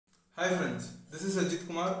Hi friends, this is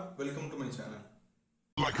Ajithkumar. Welcome to my channel.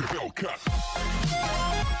 Like a hell cut.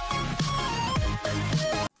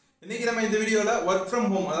 இன்னைக்கு நம்ம இந்த வீடியோல work from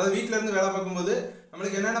home அதாவது வீட்ல இருந்து வேலை பார்க்கும்போது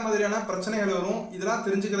நமக்கு என்னென்ன மாதிரியான பிரச்சனைகள் வரும் இதெல்லாம்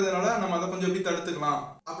தெரிஞ்சுக்கிறதுனால நம்ம அதை கொஞ்சம் எப்படி தடுத்துக்கலாம்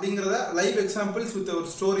அப்படிங்கறத லைவ் எக்ஸாம்பிள்ஸ் வித் ஒரு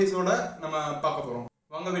ஸ்டோரிஸோட நம்ம பார்க்க போறோம்.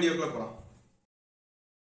 வாங்க வீடியோக்குள்ள போலாம்.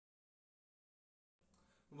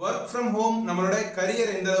 work from home நம்மளோட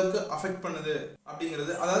கரியர் எந்த அளவுக்கு அஃபெக்ட் பண்ணுது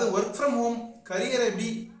அப்படிங்கிறது, அதாவது work from home கரியரை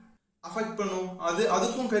எப்படி அஃபெக்ட் பண்ணும்,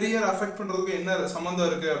 அதுக்கும் கரியர் அஃபெக்ட் பண்றதுக்கு என்ன சம்பந்தம்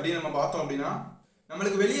இருக்கு அப்படின்னு நம்ம பார்த்தோம் அப்படின்னா,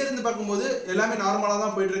 நம்மளுக்கு வெளியே இருந்து பார்க்கும்போது எல்லாமே நார்மலா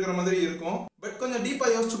தான் போயிட்டு இருக்கிற மாதிரி இருக்கும். பட் கொஞ்சம் டீப்பா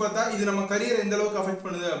யோசிச்சு பார்த்தா இது நம்ம கரியர் எந்த அளவுக்கு அஃபெக்ட்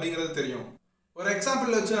பண்ணுது அப்படிங்கிறது தெரியும். ஒரு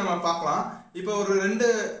எக்ஸாம்பிள் வச்சு நம்ம பார்க்கலாம். இப்போ ஒரு ரெண்டு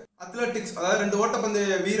அத்லெட்டிக்ஸ், அதாவது ரெண்டு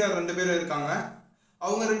ஓட்டப்பந்தய வீரர் ரெண்டு பேர் இருக்காங்க.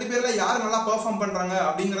 அவங்க ரெண்டு பேர்ல யார் நல்லா பெர்ஃபார்ம் பண்றாங்க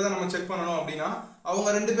அப்படிங்கிறத நம்ம செக் பண்ணணும். அப்படின்னா அவங்க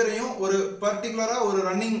ரெண்டு பேரையும் ஒரு பர்டிகுலரா ஒரு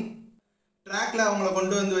ரன்னிங் ட்ராக்ல அவங்கள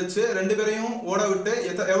கொண்டு வந்து வச்சு ரெண்டு பேரையும் ஓட விட்டு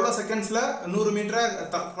எவ்வளவு செகண்ட்ஸ்ல 100 மீட்டரை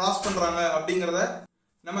கிராஸ் பண்றாங்க அப்படிங்கிறத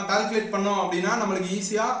நம்ம கால்குலேட் பண்ணோம் அப்படின்னா நம்மளுக்கு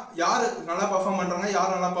ஈஸியா யாரு நல்லா பெர்ஃபார்ம் பண்றாங்க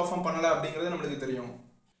யார் நல்லா பெர்ஃபார்ம் பண்ணல அப்படிங்கிறது நம்மளுக்கு தெரியும்.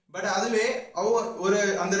 பட் அதுவே ஒரு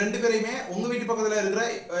அந்த ரெண்டு பேரையுமே உங்க வீட்டு பக்கத்துல இருக்கிற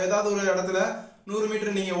ஏதாவது ஒரு இடத்துல 100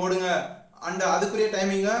 மீட்டர் நீங்க ஓடுங்க அண்ட் அதுக்குரிய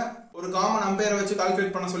டைமிங்க ஒரு காமன் அம்பையரை வச்சு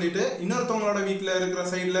கால்குலேட் பண்ண சொல்லிட்டு இன்னொருத்தவங்களோட வீட்டில் இருக்கிற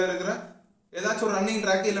சைடில் இருக்கிற ஏதாச்சும் ஒரு ரன்னிங்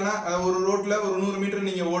ட்ராக் இல்லைன்னா ஒரு ரோட்ல ஒரு 100 மீட்டர்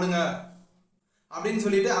நீங்க ஓடுங்க அப்படின்னு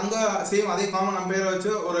சொல்லிட்டு அங்க சேம் அதே காமன் அம்பையரை வச்சு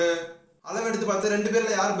ஒரு அளவெடுத்து பார்த்து ரெண்டு பேர்ல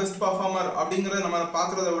யார் பெஸ்ட் பர்ஃபார்மர் அப்படிங்கறத நம்ம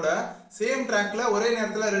பாக்குறத விட சேம் ட்ராக்ல ஒரே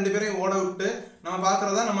நேரத்துல ரெண்டு பேரையும் ஓட விட்டு நம்ம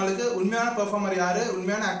பாக்குறதா நம்மளுக்கு உண்மையான பெர்ஃபார்மர் யாரு,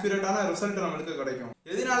 உண்மையான அக்யூரேட்டான ரிசல்ட் நம்மளுக்கு கிடைக்கும்.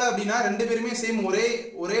 எதனால அப்படின்னா ரெண்டு பேருமே சேம்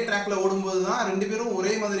ஒரே ட்ராக்ல ஓடும்போது தான் ரெண்டு பேரும்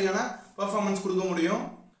ஒரே மாதிரியான பெர்ஃபார்மன்ஸ் கொடுக்க முடியும்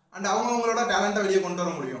அண்ட் அவங்கவுங்களோட டேலண்ட்டை வெளியே கொண்டு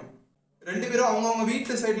வர முடியும். ரெண்டு பேரும் அவங்கவுங்க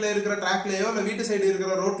வீட்டு சைட்ல இருக்கிற ட்ராக்லயோ இல்லை வீட்டு சைடு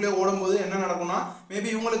இருக்கிற ரோட்லயோ ஓடும்போது என்ன நடக்கும்னா, மேபி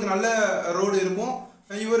இவங்களுக்கு நல்ல ரோடு இருக்கும்,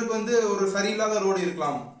 இவருக்கு வந்து ஒரு சரியில்லாத ரோடு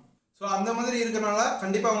இருக்கலாம். ஸோ அந்த மாதிரி இருக்கிறனால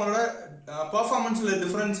கண்டிப்பா அவங்களோட பெர்ஃபார்மன்ஸ்ல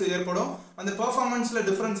டிஃபரன்ஸ் ஏற்படும். அந்த பெர்ஃபார்மன்ஸ்ல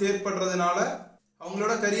டிஃபரன்ஸ் ஏற்படுறதுனால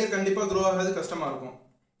அவங்களோட கரியர் கண்டிப்பா க்ரோ ஆகிறது கஷ்டமா இருக்கும்.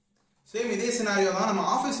 சேம் இதே சினாரியோ தான் நம்ம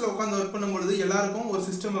ஆஃபீஸ்ல உட்காந்து ஒர்க் பண்ணும்பொழுது எல்லாருக்கும் ஒரு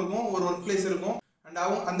சிஸ்டம் இருக்கும், ஒரு ஒர்க் பிளேஸ் இருக்கும் அண்ட்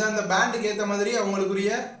அவங்க அந்த பேண்டுக்கு ஏற்ற மாதிரி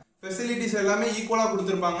அவங்களுக்குரிய ஃபெசிலிட்டிஸ் எல்லாமே ஈக்குவலாக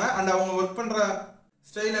கொடுத்துருப்பாங்க அண்ட் அவங்க ஒர்க் பண்ணுற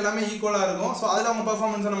ஸ்டைல் எல்லாமே ஈக்குவலாக இருக்கும். ஸோ அதில் அவங்க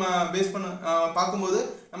பர்ஃபார்மன்ஸை நம்ம பேஸ் பண்ண பார்க்கும்போது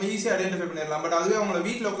நம்ம ஈஸியாக ஐடென்டிஃபை பண்ணிடலாம். பட் அதுவே அவங்கள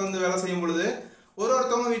வீட்டில் உட்காந்து வேலை செய்யும் பொழுது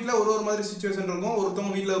ஒருத்தவங்க வீட்டில் ஒரு மாதிரி சுச்சுவேஷன் இருக்கும்.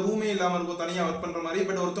 ஒருத்தவங்க வீட்டில் ரூமே இல்லாமல் இருக்கும், தனியாக ஒர்க் பண்ணுற மாதிரி.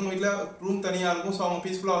 பட் ஒருத்தவங்க வீட்டில் ரூம் தனியாக இருக்கும், ஸோ அவங்க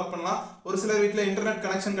பீஸ்ஃபுல்லாக ஒர்க் பண்ணலாம். ஒரு சிலர் வீட்டில் இன்டர்நெட்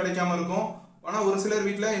கனெக்ஷன் கிடைக்காம இருக்கும், ஆனால் ஒரு சிலர்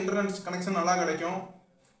வீட்டில் இன்டர்நெட் கனெக்ஷன் நல்லா கிடைக்கும்.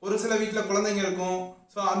 ஒரு சில வீட்டில் குழந்தைங்க இருக்கும்,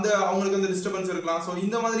 ஸோ அவங்களுக்கு வந்து டிஸ்டர்பன்ஸ் இருக்கலாம். ஸோ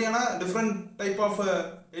இந்த மாதிரியான டிஃப்ரெண்ட் டைப் ஆஃப்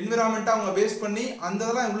என்விரான்மெண்ட்டை அவங்க பேஸ் பண்ணி அந்த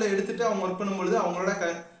இதெல்லாம் உள்ள எடுத்துட்டு அவங்க ஒர்க் பண்ணும்பொழுது அவங்களோட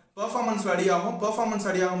பெர்ஃபார்மன்ஸ் அடியாகும். பெர்ஃபார்மன்ஸ்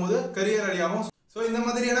அடியாகும் போது கரியர் அடியாகும். ஸோ இந்த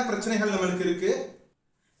மாதிரியான பிரச்சனைகள் நம்மளுக்கு இருக்கு.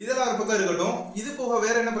 இதெல்லாம் ஒரு பக்கம் இருக்கட்டும். இது போக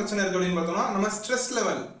வேற என்ன பிரச்சனை இருக்கு அப்படின்னு பார்த்தோம்னா, நம்ம ஸ்ட்ரெஸ்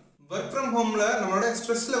லெவல். ஒர்க் ஃப்ரம் ஹோம்ல நம்மளோட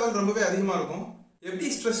ஸ்ட்ரெஸ் லெவல் ரொம்பவே அதிகமாக இருக்கும். எப்படி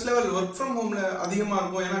ஸ்ட்ரெஸ் லெவல் ஒர்க் ஃப்ரம் ஹோம்ல அதிகமாக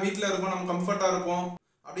இருக்கும்? ஏன்னா வீட்டில் இருக்கும், நம்ம கம்ஃபர்ட்டா இருக்கும்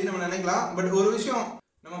அப்படின்னு நம்ம நினைக்கலாம். பட் ஒரு விஷயம்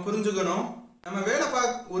நம்ம புரிஞ்சுக்கணும், நம்ம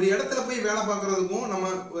ஒரு இடத்துல போய் வேலை பார்க்கறதுக்கும் நம்ம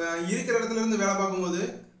இருக்கிற இடத்துல இருந்து வேலை பார்க்கும்போது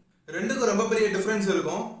ரெண்டுக்கும் ரொம்ப பெரிய டிஃபரன்ஸ்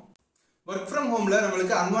இருக்கும். ஒர்க் ஃப்ரம் ஹோம்ல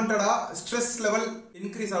நம்மளுக்கு அன்வான்டா ஸ்ட்ரெஸ் லெவல்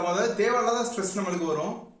இன்க்ரீஸ் ஆகும், அதாவது தேவையில்லாத ஸ்ட்ரெஸ் நம்மளுக்கு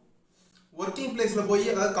வரும். ஒர்க்கிங் பிளேஸ்ல போய்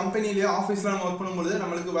அதாவது கம்பெனிலேயோ ஆஃபீஸ்ல நம்ம ஒர்க் பண்ணும்போது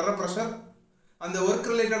நம்மளுக்கு வர ப்ரெஷர் அந்த ஒர்க்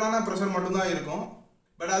ரிலேட்டடான ப்ரெஷர் மட்டும்தான் இருக்கும்.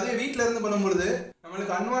 பட் அதே வீட்டில இருந்து பண்ணும்பொழுது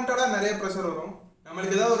நம்மளுக்கு அன்வான்டா நிறைய ப்ரெஷர் வரும்.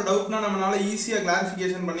 நம்மளுக்கு ஏதாவது ஒரு டவுட்னா நம்மளால ஈஸியாக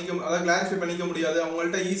கிளாரிஃபை பண்ணிக்க முடியாது.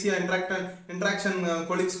 அவங்கள்ட்ட ஈஸியாக இன்ட்ராக்ஷன்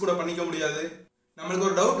கொலீக்ஸ் கூட பண்ணிக்க முடியாது. நம்மளுக்கு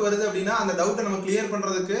ஒரு டவுட் வருது அப்படின்னா அந்த டவுட்டை நம்ம கிளியர்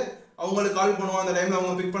பண்ணுறதுக்கு அவங்களுக்கு கால் பண்ணுவோம், அந்த டைமில்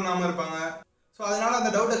அவங்க பிக் பண்ணாமல் இருப்பாங்க. ஸோ அதனால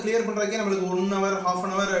அந்த டவுட்டை கிளியர் பண்ணுறதுக்கே நம்மளுக்கு 1 hour, ½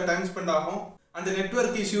 hour டைம் ஸ்பெண்ட் ஆகும். அந்த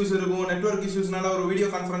நெட்வொர்க் இஷ்யூஸ் இருக்கும். நெட்வொர்க் இஷ்யூஸ்னால ஒரு வீடியோ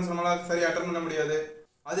கான்ஃபரன்ஸ் நம்மளால சரியாக அட்டன் பண்ண முடியாது,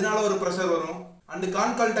 அதனால ஒரு ப்ரெஷர் வரும். அண்ட்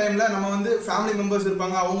கான்கால் டைம்ல நம்ம வந்து ஃபேமிலி மெம்பர்ஸ்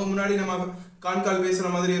இருப்பாங்க, அவங்க முன்னாடி நம்ம கான்கால் பேசுகிற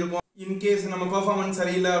மாதிரி இருக்கும். இன்கேஸ் நம்ம பெர்ஃபார்மன்ஸ்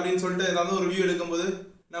சரியில்லை அப்படின்னு சொல்லிட்டு ஏதாவது ஒரு ரிவ்யூ எடுக்கும்போது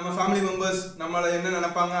நம்ம ஃபேமிலி மெம்பர்ஸ் நம்மளை என்ன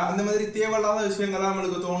நினைப்பாங்க, அந்த மாதிரி தேவையில்லாத விஷயங்கள்லாம்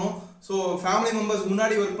நம்மளுக்கு தோணும். ஸோ ஃபேமிலி மெம்பர்ஸ்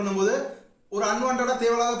முன்னாடி ஒர்க் பண்ணும்போது ஒரு அன்வான்டா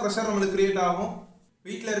தேவையில்லாத ப்ரெஷர் நம்மளுக்கு கிரியேட் ஆகும்.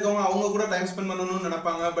 வீட்டில் இருக்கவங்க அவங்க கூட டைம் ஸ்பெண்ட் பண்ணணும்னு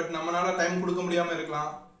நினைப்பாங்க, பட் நம்மளால டைம் கொடுக்க முடியாமல் இருக்கலாம்.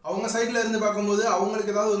 அவங்க சைட்ல இருந்து பார்க்கும்போது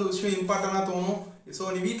அவங்களுக்கு ஏதாவது ஒரு விஷயம் இம்பார்ட்டண்டாக தோணும். ஸோ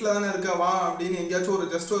நீ வீட்டில் தானே இருக்க வா அப்படின்னு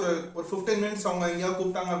எங்கேயாச்சும் ஜஸ்ட் ஒரு 15 minutes அவங்க எங்கேயாவது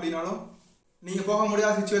கூப்பிட்டாங்க அப்படின்னாலும் நீங்கள் போக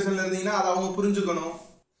முடியாத சுச்சுவேஷன்ல இருந்தீங்கன்னா அதை அவங்க புரிஞ்சுக்கணும்.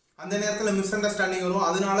 அந்த நேரத்தில் மிஸ் அண்டர்ஸ்டாண்டிங் வரும்,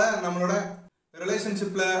 அதனால நம்மளோட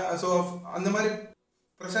ரிலேஷன்ஷிப்பில் ஸோ அந்த மாதிரி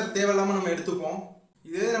ப்ரெஷர் தேவையில்லாமல் நம்ம எடுத்துப்போம்.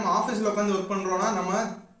 இதே நம்ம ஆஃபீஸில் உட்காந்து ஒர்க் பண்ணுறோன்னா நம்ம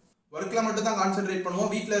ஒர்க்கில் மட்டும் தான் கான்சென்ட்ரேட்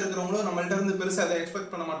பண்ணுவோம். வீட்டில் இருக்கிறவங்களும் நம்மள்ட்ட இருந்து பெருசாக அதை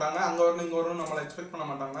எக்ஸ்பெக்ட் பண்ண மாட்டாங்க, அங்கே வரணும் இங்கே வரணும் நம்மளை எக்ஸ்பெக்ட் பண்ண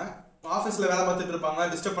மாட்டாங்க. ஆஃபீஸில் வேலை பார்த்துட்டு இருப்பாங்க,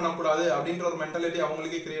 டிஸ்டர்ப் பண்ணக்கூடாது அப்படின்ற ஒரு மென்டாலிட்டி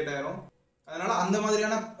அவங்களுக்கே கிரியேட் ஆயிரும். அதனால அந்த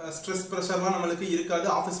மாதிரியான ஸ்ட்ரெஸ் ப்ரெஷர்லாம் நம்மளுக்கு இருக்காது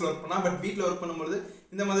ஆஃபீஸில் ஒர்க் பண்ணால். பட் வீட்டில் ஒர்க் பண்ணும்போது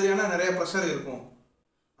இந்த மாதிரியான நிறைய ப்ரெஷர் இருக்கும்.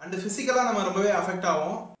 அண்ட் ஃபிசிக்கலாக நம்ம ரொம்பவே அஃபெக்ட்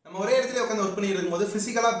ஆகும். நம்ம ஒரே இடத்துல உட்காந்து ஒர்க் பண்ணிட்டு இருக்கும்போது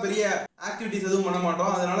ஃபிசிக்கலாக பெரிய ஆக்டிவிட்டிஸ் எதுவும் பண்ண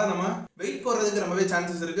மாட்டோம். அதனால நம்ம வெயிட் போடுறதுக்கு ரொம்பவே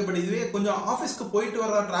சான்சஸ் இருக்குது. பட் இதுவே கொஞ்சம் ஆஃபீஸ்க்கு போயிட்டு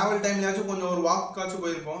வர ட்ராவல் டைம்லயாச்சும் கொஞ்சம் ஒரு வாக்காச்சும்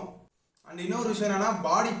போயிருப்போம். அண்ட் இன்னொரு விஷயம் என்னன்னா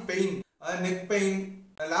பாடி பெயின், அதாவது நெக் பெயின்,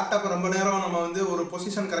 லேப்டாப் ரொம்ப நேரம் நம்ம வந்து ஒரு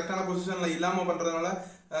பொசிஷன் கரெக்டான பொசிஷனில் இல்லாமல் பண்ணுறதுனால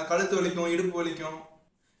கழுத்து வலிக்கும், இடுப்பு வலிக்கும்.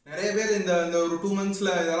 நிறைய பேர் இந்த ஒரு 2 months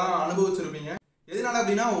இதெல்லாம் அனுபவிச்சிருப்பீங்க. எதனால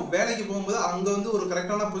அப்படின்னா வேலைக்கு போகும்போது அங்கே வந்து ஒரு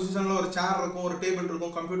கரெக்டான பொசிஷனில் ஒரு சேர் இருக்கும், ஒரு டேபிள்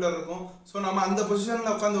இருக்கும், கம்ப்யூட்டர் இருக்கும். ஸோ நம்ம அந்த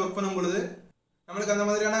பொசிஷனில் உட்காந்து ஒர்க் பண்ணும் பொழுது நம்மளுக்கு அந்த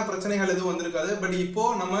மாதிரியான பிரச்சனைகள் எதுவும் வந்திருக்காது. பட் இப்போ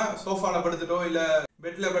நம்ம சோஃபாவில் படுத்துட்டோ இல்லை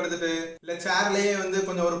பெட்டில் படுத்துட்டு இல்லை சேர்லேயே வந்து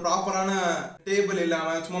கொஞ்சம் ஒரு ப்ராப்பரான டேபிள்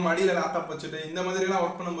இல்லாமல் சும்மா மடியில் லேப்டாப் வச்சுட்டு இந்த மாதிரிலாம்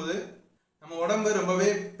ஒர்க் பண்ணும்போது நம்ம உடம்பு ரொம்பவே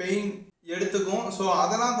பெயின் எடுத்துக்கும். ஸோ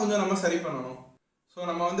அதெல்லாம் கொஞ்சம் நம்ம சரி பண்ணணும். ஸோ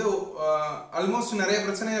நம்ம வந்து ஆல்மோஸ்ட் நிறைய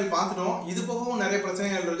பிரச்சனைகள் பார்த்துட்டோம். இது போகவும் நிறைய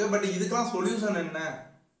பிரச்சனைகள் இருக்குது. பட் இதுக்கெல்லாம் சொல்யூஷன் என்ன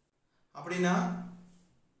அப்படின்னா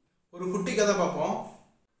ஒரு குட்டி கதை பார்ப்போம்.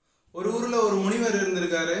 ஒரு ஊரில் ஒரு முனிவர்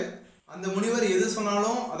இருந்திருக்காரு. அந்த முனிவர் எது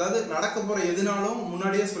சொன்னாலும், அதாவது நடக்க போகிற எதுனாலும்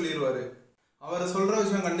முன்னாடியே சொல்லிடுவார். அவர் சொல்கிற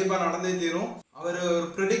விஷயம் கண்டிப்பாக நடந்தே தீரும். அவர்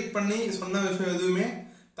ப்ரிடிக்ட் பண்ணி சொன்ன விஷயம் எதுவுமே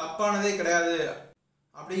தப்பானதே கிடையாது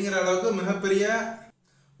அப்படிங்கிற அளவுக்கு மிகப்பெரிய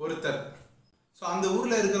ஒருத்தர். ஸோ அந்த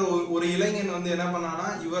ஊரில் இருக்கிற ஒரு இளைஞன் வந்து என்ன பண்ணான்னா,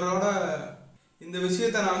 இவரோட இந்த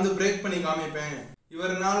விஷயத்தை நான் வந்து பிரேக் பண்ணி காமிப்பேன்,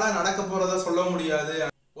 இவரால் நடக்க போகிறத சொல்ல முடியாது,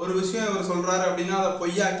 ஒரு விஷயம் இவர் சொல்கிறாரு அப்படின்னா அதை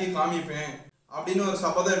பொய்யாக்கி காமிப்பேன் அப்படின்னு ஒரு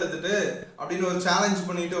சபதம் எடுத்துட்டு அப்படின்னு ஒரு சேலஞ்ச்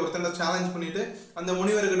பண்ணிட்டு ஒருத்தன் சேலஞ்ச் பண்ணிட்டு அந்த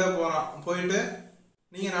முனிவர்கிட்ட போகிறான். போயிட்டு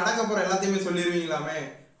நீங்கள் நடக்க போகிற எல்லாத்தையுமே சொல்லிடுவீங்களாமே,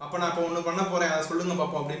 அப்போ நான் இப்போ ஒன்று பண்ண போகிறேன், அதை சொல்லுங்க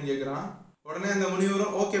பார்ப்போம் அப்படின்னு கேட்குறான். உடனே அந்த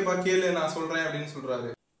முனிவரும் ஓகேப்பா கேளு நான் சொல்கிறேன் அப்படின்னு சொல்கிறாரு.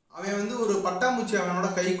 அவன் வந்து ஒரு பட்டாம்பூச்சி அவனோட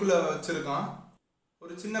கைக்குள்ளே வச்சுருக்கான்,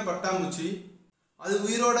 ஒரு சின்ன பட்டாம்பூச்சி. அது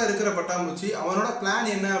உயிரோட இருக்கிற பட்டாம்பூச்சி. அவனோட பிளான்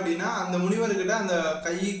என்ன அப்படின்னா அந்த முனிவர்கிட்ட அந்த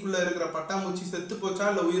கைக்குள்ளே இருக்கிற பட்டாம்பூச்சி செத்து போச்சா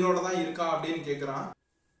இல்லை உயிரோட தான் இருக்கா அப்படின்னு கேட்குறான்.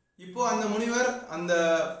 இப்போ அந்த முனிவர் அந்த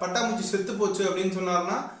பட்டாம்பூச்சி செத்து போச்சு அப்படின்னு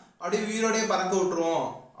சொன்னார்னா அப்படியே உயிரோடய பறக்க விட்டுருவோம்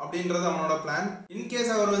அப்படின்றது அவனோட பிளான்.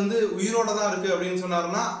 இன்கேஸ் அவர் வந்து உயிரோட தான் இருக்குது அப்படின்னு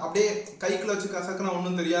சொன்னார்னா அப்படியே கைக்குள்ள வச்சு கசக்குனா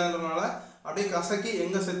ஒன்றும் தெரியாததுனால அப்படியே கசக்கி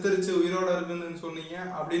எங்கே செத்துருச்சு உயிரோட இருக்குன்னு சொன்னீங்க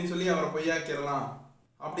அப்படின்னு சொல்லி அவரை பொய்யாக்கிடலாம்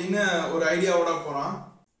அப்படின்னு ஒரு ஐடியாவோட போகிறான்.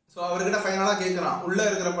 ஸோ அவர்கிட்ட ஃபைனலாக கேட்குறான், உள்ளே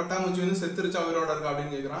இருக்கிற பட்டாம்பூச்சி வந்து செத்துருச்சா உயிரோட இருக்கா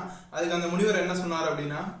அப்படின்னு கேட்குறான். அதுக்கு அந்த முனிவர் என்ன சொன்னார்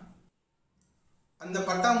அப்படின்னா, அந்த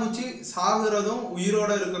பட்டாம்பூச்சி சாகுறதும்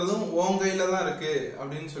உயிரோட இருக்கிறதும் உன் கையில் தான் இருக்குது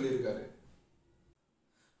அப்படின்னு சொல்லியிருக்காரு.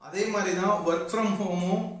 அதே மாதிரி தான் ஒர்க் ஃப்ரம்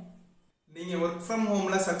ஹோமும். நீங்கள் ஒர்க் ஃப்ரம்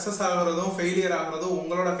ஹோமில் சக்ஸஸ் ஆகிறதும் ஃபெயிலியர் ஆகிறதும்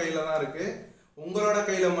உங்களோட கையில் தான் இருக்குது. உங்களோட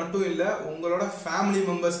கையில் மட்டும் இல்லை, உங்களோட ஃபேமிலி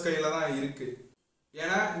மெம்பர்ஸ் கையில் தான் இருக்குது.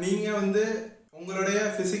 ஏன்னா நீங்கள் வந்து உங்களுடைய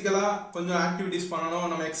ஃபிசிக்கலாக கொஞ்சம் ஆக்டிவிட்டிஸ் பண்ணணும்,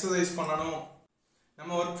 நம்ம எக்ஸசைஸ் பண்ணணும்,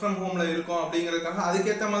 நம்ம ஒர்க் ஃப்ரம் ஹோமில் இருக்கோம் அப்படிங்கிறதுக்காக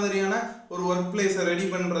அதுக்கேற்ற மாதிரியான ஒரு ஒர்க் பிளேஸை ரெடி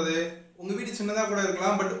பண்ணுறது. உங்கள் வீடு சின்னதாக கூட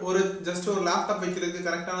இருக்கலாம், பட் ஜஸ்ட் ஒரு லேப்டாப் வைக்கிறதுக்கு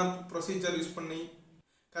கரெக்டான ப்ரொசீஜர் யூஸ் பண்ணி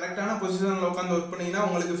கரெக்டான பொசிஷனில் உட்காந்து ஒர்க் பண்ணிங்கன்னா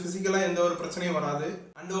உங்களுக்கு ஃபிசிக்கலாக எந்த ஒரு பிரச்சனையும் வராது.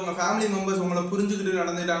 அண்ட் உங்கள் ஃபேமிலி மெம்பர்ஸ் உங்களை புரிஞ்சுக்கிட்டு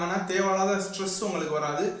நடந்துட்டாங்கன்னா தேவையில்லாத ஸ்ட்ரெஸ் உங்களுக்கு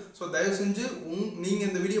வராது. ஸோ தயவு செஞ்சு நீங்கள்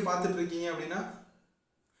இந்த வீடியோ பார்த்துட்டு இருக்கீங்க அப்படின்னா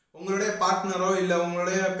உங்களுடைய பார்ட்னரோ இல்லை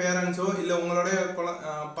உங்களுடைய பேரண்ட்ஸோ இல்லை உங்களுடைய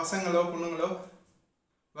பசங்களோ பொண்ணுங்களோ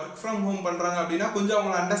ஒர்க் ஃப்ரம் ஹோம் பண்ணுறாங்க அப்படின்னா கொஞ்சம்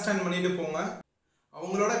அவங்கள அண்டர்ஸ்டாண்ட் பண்ணிட்டு போங்க.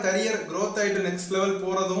 அவங்களோட கரியர் க்ரோத் ஆகிட்டு நெக்ஸ்ட் லெவல்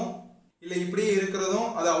போகிறதும் இல்லை இப்படியே இருக்கிறதும்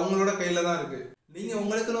அது அவங்களோட கையில் தான் இருக்குது. நீங்கள்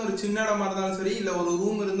உங்களுக்குன்னு ஒரு சின்ன இடமா இருந்தாலும் சரி, இல்லை ஒரு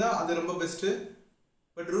ரூம் இருந்தால் அது ரொம்ப பெஸ்ட்டு.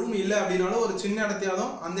 பட் ரூம் இல்லை அப்படின்னாலும் ஒரு சின்ன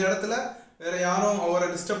இடத்தையாலும் அந்த இடத்துல வேறு யாரும் அவரை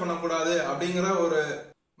டிஸ்டர்ப் பண்ணக்கூடாது அப்படிங்கிற ஒரு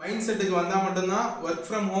மைண்ட் செட்டுக்கு வந்தால் மட்டும்தான் ஒர்க்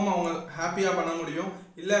ஃப்ரம் ஹோம் அவங்க ஹாப்பியாக பண்ண முடியும்.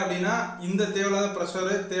 இல்லை அப்படின்னா இந்த தேவையில்லாத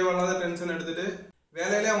ப்ரெஷரு தேவையில்லாத டென்ஷன் எடுத்துகிட்டு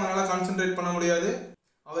வேலையிலே அவங்களால கான்சென்ட்ரேட் பண்ண முடியாது.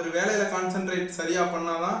 அவர் வேலையில் கான்சென்ட்ரேட் சரியாக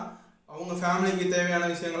பண்ணாதான் அவங்க ஃபேமிலிக்கு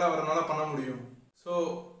தேவையான விஷயங்களை அவரால் பண்ண முடியும். ஸோ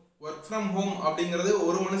ஒர்க் ஃப்ரம் ஹோம் அப்படிங்கிறது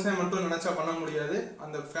ஒரு மனுஷன் மட்டும் நினச்சா பண்ண முடியாது.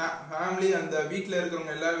 அந்த ஃபேமிலி அந்த வீட்டில்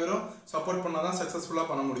இருக்கிறவங்க எல்லா பேரும் சப்போர்ட் பண்ணால் தான் சக்ஸஸ்ஃபுல்லாக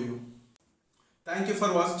பண்ண முடியும். தேங்க்யூ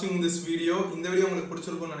ஃபார் வாட்சிங் திஸ் வீடியோ. இந்த வீடியோ உங்களுக்கு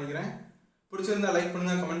பிடிச்சிருக்கும்னு நினைக்கிறேன். பிடிச்சிருந்தா லைக்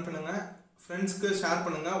பண்ணுங்கள், கமெண்ட் பண்ணுங்கள், ஃப்ரெண்ட்ஸ்க்கு ஷேர்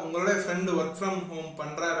பண்ணுங்கள். உங்களோட ஃப்ரெண்டு ஒர்க் ஃப்ரம் ஹோம்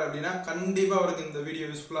பண்ணுறாரு அப்படின்னா கண்டிப்பாக அவருக்கு இந்த வீடியோ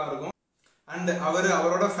யூஸ்ஃபுல்லாக இருக்கும். அண்ட்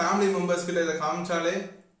அவரோட ஃபேமிலி மெம்பர்ஸ் கிட்ட இதை காமிச்சாலே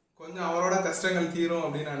கொஞ்சம் அவரோட கஷ்டங்கள் தீரும்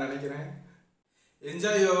அப்படின்னு நான் நினைக்கிறேன்.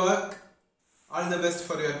 Enjoy your work. All the best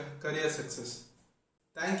for your career success.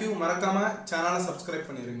 Thank you. மறக்காம சேனலை சப்ஸ்கிரைப்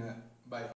பண்ணிடுங்க. Bye.